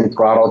ISPs can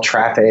throttle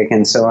traffic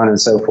and so on and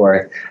so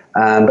forth.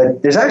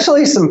 But there's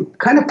actually some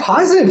kind of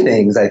positive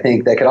things, I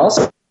think, that could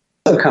also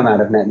come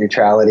out of net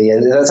neutrality.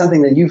 Is that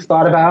something that you've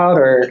thought about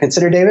or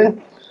considered,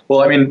 David?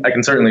 Well, I mean, I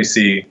can certainly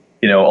see,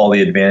 all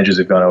the advantages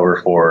have gone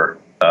over for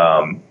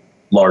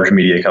large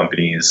media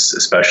companies,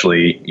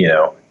 especially,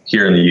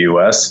 here in the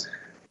U.S.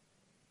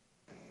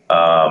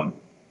 From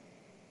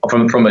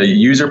a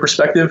user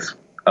perspective,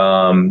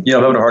 I'm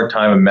having a hard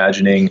time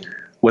imagining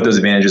what those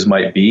advantages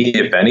might be,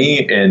 if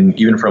any, and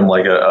even from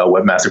like a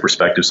webmaster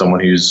perspective, someone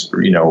who's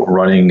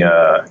running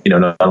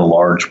not a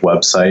large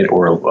website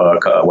or a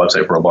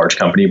website for a large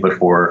company, but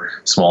for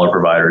smaller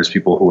providers,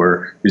 people who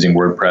are using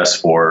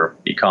WordPress for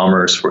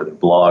e-commerce, for their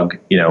blog,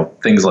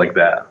 things like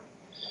that.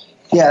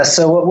 Yeah.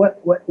 So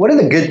what are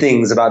the good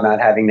things about not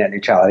having net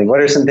neutrality?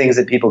 What are some things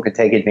that people could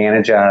take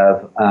advantage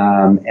of?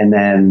 And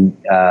then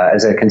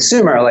as a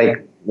consumer,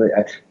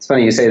 it's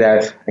funny you say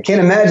that. I can't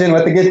imagine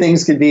what the good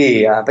things could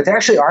be, but there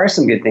actually are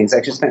some good things. I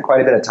actually spent quite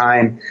a bit of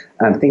time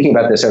thinking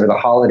about this over the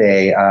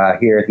holiday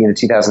here at the end of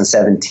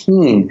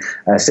 2017,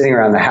 sitting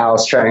around the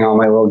house trying all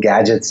my little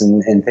gadgets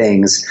and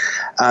things.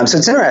 So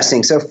it's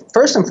interesting. So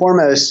first and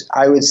foremost,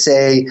 I would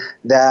say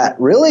that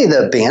really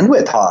the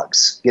bandwidth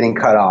hogs getting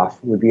cut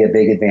off would be a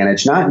big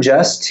advantage, not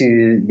just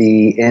to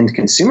the end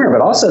consumer,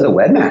 but also the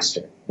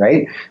webmaster.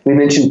 Right? We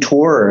mentioned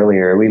Tor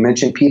earlier. We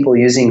mentioned people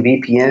using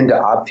VPN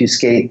to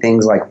obfuscate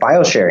things like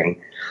file sharing.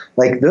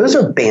 Those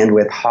are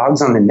bandwidth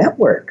hogs on the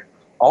network.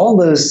 All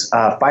those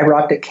fiber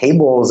optic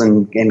cables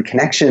and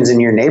connections in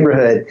your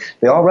neighborhood,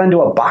 they all run to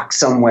a box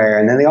somewhere,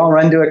 and then they all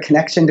run to a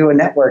connection to a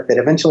network that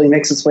eventually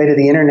makes its way to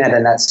the internet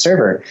and that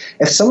server.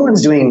 If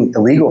someone's doing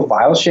illegal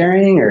file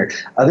sharing or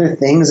other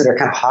things that are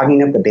kind of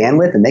hogging up the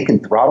bandwidth and they can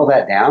throttle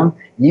that down,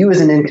 you as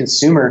an end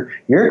consumer,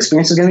 your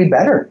experience is going to be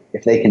better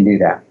if they can do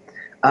that.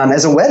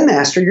 As a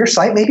webmaster, your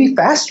site may be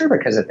faster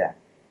because of that,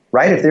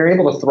 right? If they're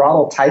able to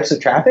throttle types of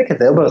traffic, if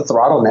they're able to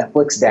throttle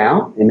Netflix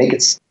down and make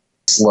it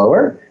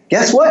slower,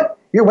 guess what?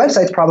 Your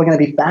website's probably going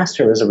to be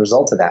faster as a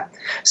result of that.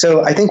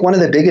 So I think one of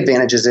the big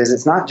advantages is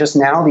it's not just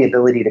now the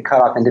ability to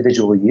cut off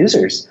individual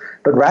users,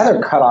 but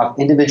rather cut off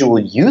individual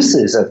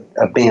uses of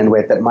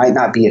bandwidth that might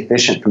not be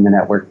efficient from the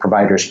network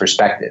provider's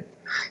perspective.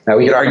 Now,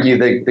 we could argue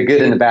the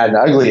good and the bad and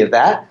the ugly of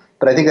that,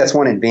 but I think that's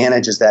one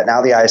advantage is that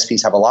now the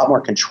ISPs have a lot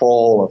more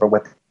control over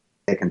what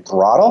they can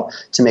throttle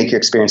to make your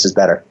experiences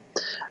better.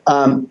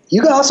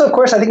 You can also, of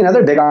course, I think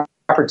another big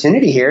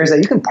opportunity here is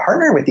that you can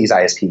partner with these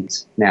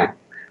ISPs now.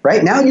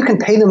 Right now, you can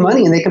pay them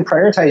money and they can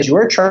prioritize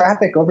your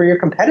traffic over your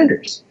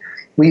competitors.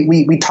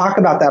 We talk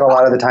about that a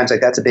lot of the times,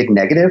 like that's a big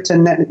negative to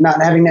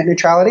not having net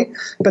neutrality.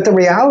 But the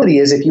reality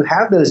is, if you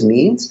have those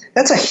means,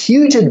 that's a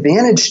huge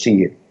advantage to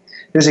you.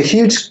 There's a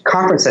huge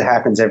conference that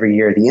happens every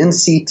year, the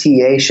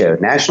NCTA show,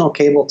 National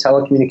Cable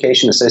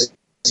Telecommunication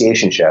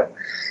Association show.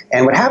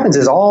 And what happens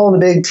is all the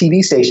big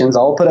TV stations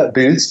all put up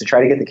booths to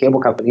try to get the cable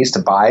companies to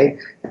buy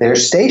their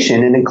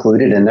station and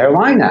include it in their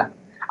lineup.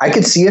 I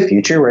could see a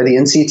future where the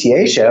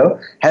NCTA show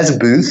has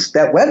booths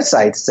that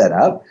websites set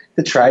up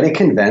to try to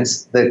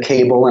convince the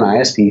cable and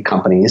ISP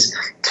companies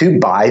to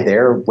buy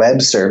their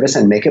web service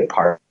and make it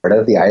part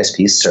of the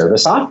ISP's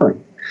service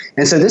offering.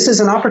 And so this is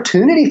an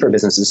opportunity for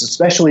businesses,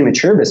 especially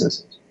mature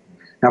businesses.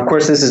 Now, of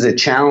course, this is a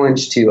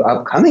challenge to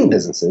upcoming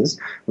businesses,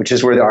 which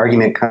is where the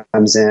argument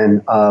comes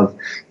in of,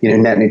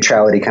 net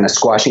neutrality kind of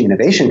squashing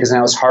innovation, because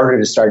now it's harder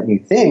to start new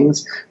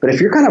things. But if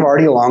you're kind of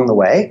already along the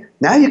way,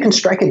 now you can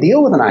strike a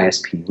deal with an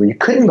ISP where you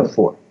couldn't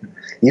before.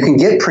 You can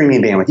get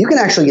premium bandwidth. You can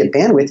actually get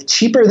bandwidth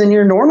cheaper than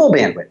your normal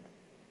bandwidth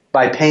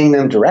by paying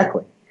them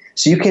directly.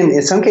 So you can,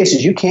 in some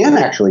cases, you can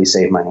actually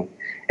save money.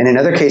 And in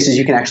other cases,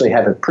 you can actually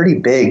have a pretty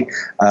big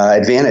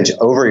advantage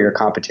over your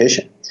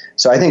competition.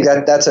 So I think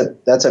that's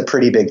a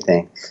pretty big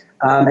thing.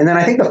 And then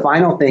I think the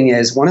final thing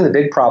is one of the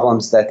big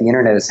problems that the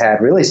internet has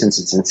had really since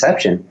its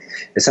inception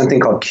is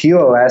something called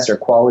QoS, or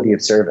quality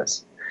of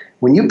service.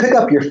 When you pick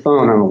up your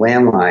phone on a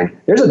landline,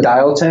 there's a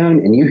dial tone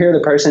and you hear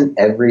the person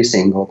every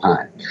single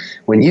time.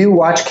 When you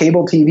watch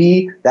cable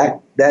TV,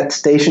 that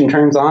station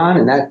turns on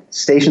and that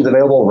station's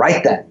available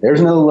right then.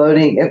 There's no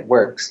loading, it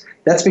works.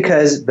 That's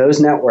because those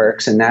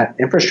networks and that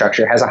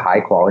infrastructure has a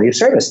high quality of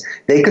service.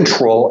 They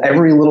control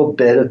every little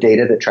bit of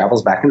data that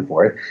travels back and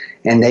forth,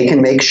 and they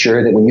can make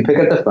sure that when you pick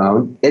up the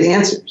phone, it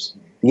answers.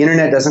 The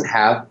internet doesn't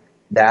have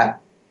that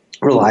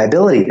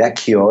reliability, that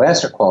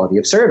QoS, or quality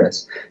of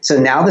service. So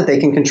now that they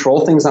can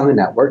control things on the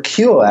network,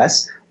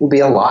 QoS will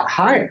be a lot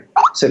higher.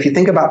 So if you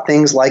think about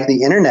things like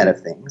the Internet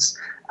of Things,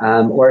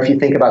 or if you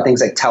think about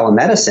things like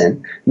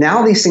telemedicine,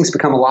 now these things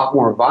become a lot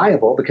more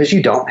viable because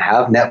you don't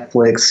have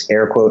Netflix,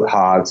 air quote,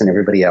 hogs, and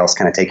everybody else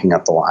kind of taking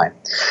up the line.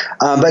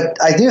 But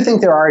I do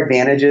think there are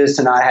advantages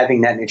to not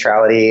having net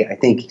neutrality. I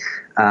think,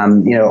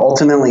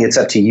 ultimately it's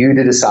up to you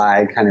to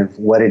decide kind of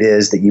what it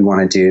is that you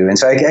want to do. And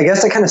so I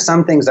guess to kind of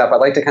sum things up, I'd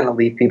like to kind of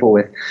leave people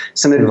with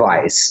some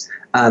advice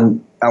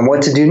on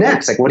what to do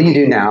next. Like, what do you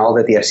do now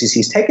that the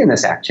FCC's taken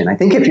this action? I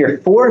think if you're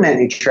for net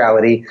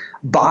neutrality,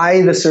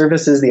 buy the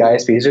services the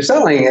ISPs are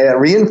selling,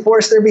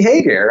 reinforce their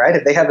behavior, right?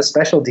 If they have a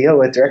special deal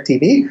with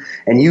DirecTV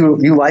and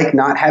you like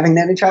not having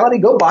net neutrality,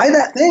 go buy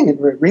that thing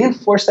and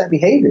reinforce that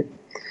behavior.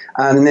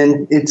 And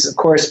then it's, of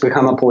course,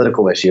 become a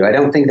political issue. I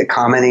don't think that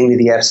commenting to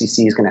the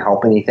FCC is going to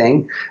help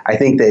anything. I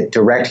think that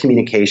direct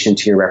communication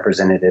to your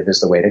representative is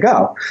the way to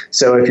go.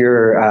 So if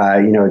you're,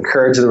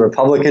 encourage the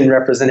Republican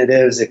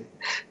representatives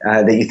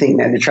that you think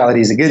net neutrality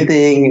is a good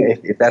thing,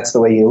 if that's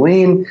the way you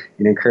lean,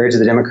 and encourage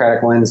the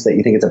Democratic ones that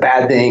you think it's a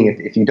bad thing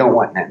if you don't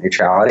want net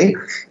neutrality.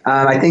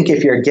 I think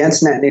if you're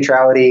against net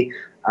neutrality,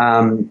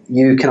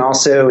 you can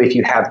also, if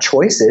you have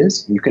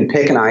choices, you can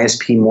pick an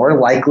ISP more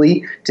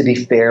likely to be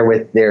fair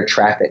with their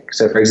traffic.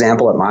 So, for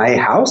example, at my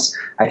house,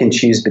 I can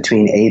choose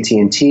between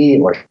AT&T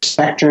or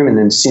Spectrum, and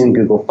then soon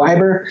Google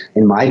Fiber.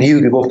 In my view,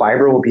 Google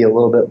Fiber will be a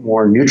little bit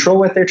more neutral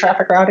with their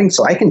traffic routing,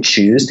 so I can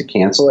choose to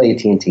cancel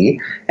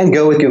AT&T and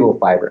go with Google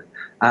Fiber.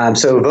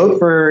 So vote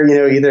for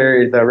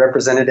either the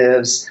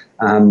representatives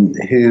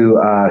who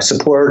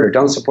support or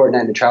don't support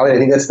net neutrality. I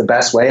think that's the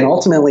best way. And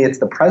ultimately, it's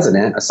the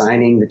president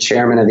assigning the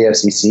chairman of the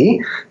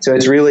FCC. So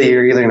it's really,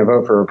 you're either going to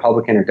vote for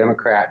Republican or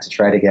Democrat to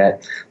try to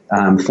get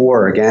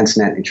for or against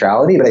net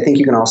neutrality. But I think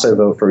you can also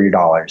vote for your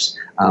dollars.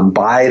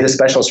 Buy the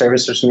special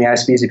services from the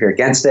ISPs if you're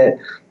against it.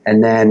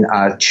 And then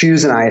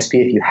choose an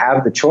ISP if you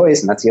have the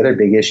choice. And that's the other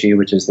big issue,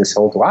 which is this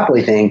whole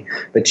duopoly thing.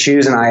 But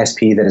choose an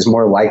ISP that is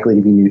more likely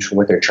to be neutral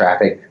with their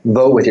traffic.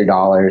 Vote with your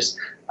dollars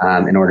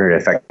in order to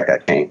affect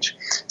that change.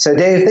 So,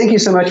 Dave, thank you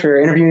so much for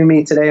interviewing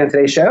me today on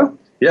today's show.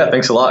 Yeah,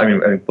 thanks a lot. I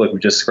mean, look, we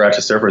just scratched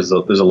the surface.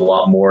 There's a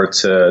lot more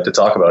to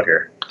talk about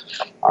here.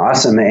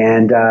 Awesome.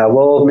 And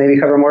we'll maybe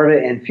cover more of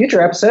it in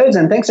future episodes.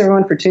 And thanks,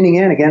 everyone, for tuning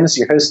in. Again, this is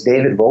your host,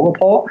 David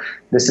Vogelpohl.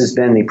 This has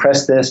been the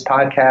Press This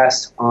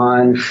podcast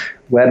on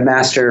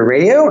Webmaster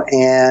Radio.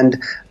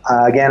 And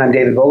again, I'm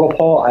David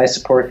Vogelpohl. I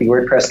support the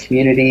WordPress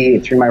community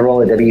through my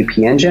role at WP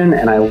Engine.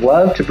 And I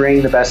love to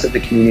bring the best of the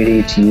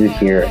community to you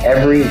here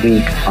every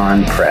week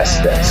on Press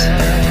This.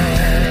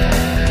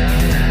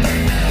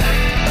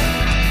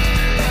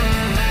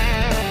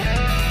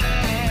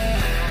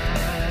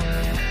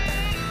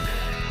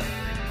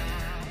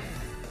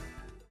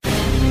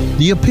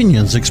 The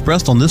opinions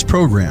expressed on this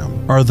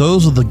program are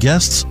those of the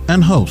guests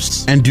and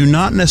hosts and do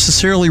not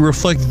necessarily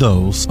reflect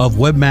those of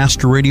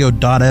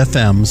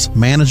WebmasterRadio.fm's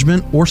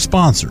management or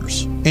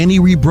sponsors. Any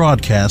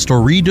rebroadcast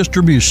or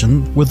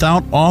redistribution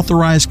without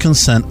authorized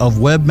consent of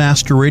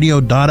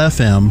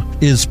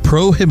WebmasterRadio.fm is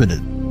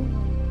prohibited.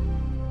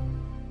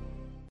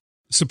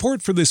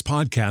 Support for this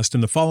podcast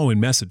and the following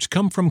message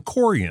come from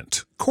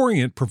Corient.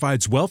 Corient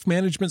provides wealth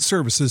management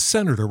services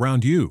centered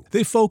around you.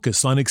 They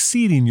focus on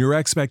exceeding your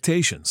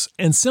expectations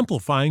and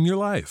simplifying your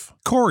life.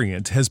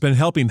 Corient has been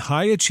helping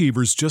high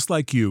achievers just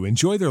like you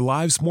enjoy their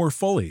lives more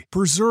fully,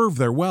 preserve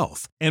their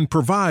wealth, and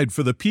provide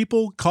for the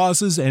people,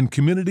 causes, and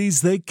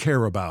communities they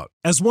care about.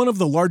 As one of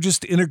the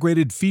largest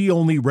integrated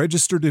fee-only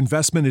registered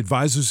investment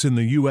advisors in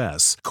the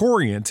U.S.,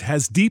 Corient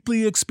has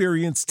deeply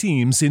experienced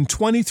teams in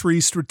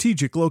 23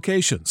 strategic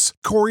locations.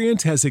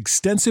 Corient has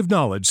extensive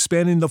knowledge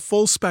spanning the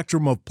full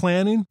spectrum of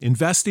planning,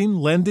 investing,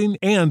 lending,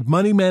 and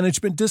money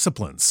management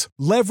disciplines.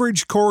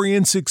 Leverage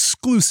Corient's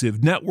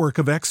exclusive network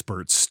of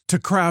experts to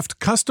craft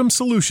custom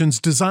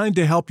solutions designed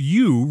to help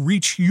you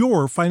reach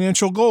your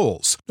financial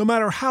goals, no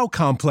matter how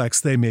complex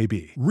they may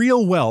be.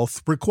 Real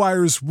wealth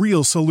requires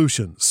real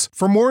solutions.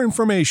 For more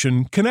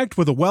information, connect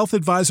with a wealth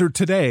advisor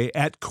today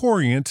at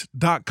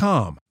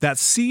Corient.com.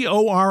 That's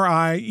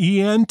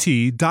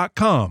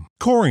Corient.com.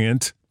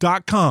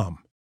 Corient.com.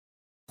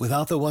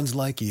 Without the ones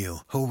like you,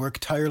 who work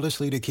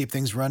tirelessly to keep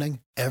things running,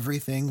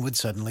 everything would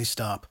suddenly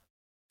stop.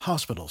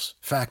 Hospitals,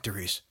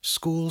 factories,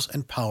 schools,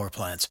 and power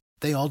plants,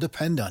 they all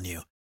depend on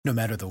you. No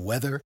matter the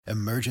weather,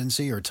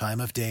 emergency, or time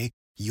of day,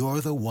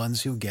 you're the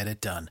ones who get it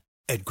done.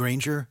 At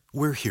Grainger,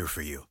 we're here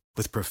for you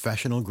with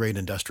professional-grade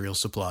industrial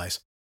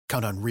supplies.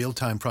 Count on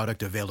real-time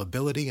product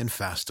availability and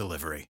fast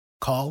delivery.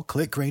 Call,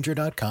 click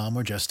Grainger.com,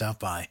 or just stop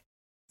by.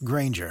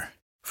 Grainger,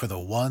 for the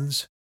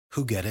ones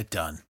who get it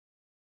done.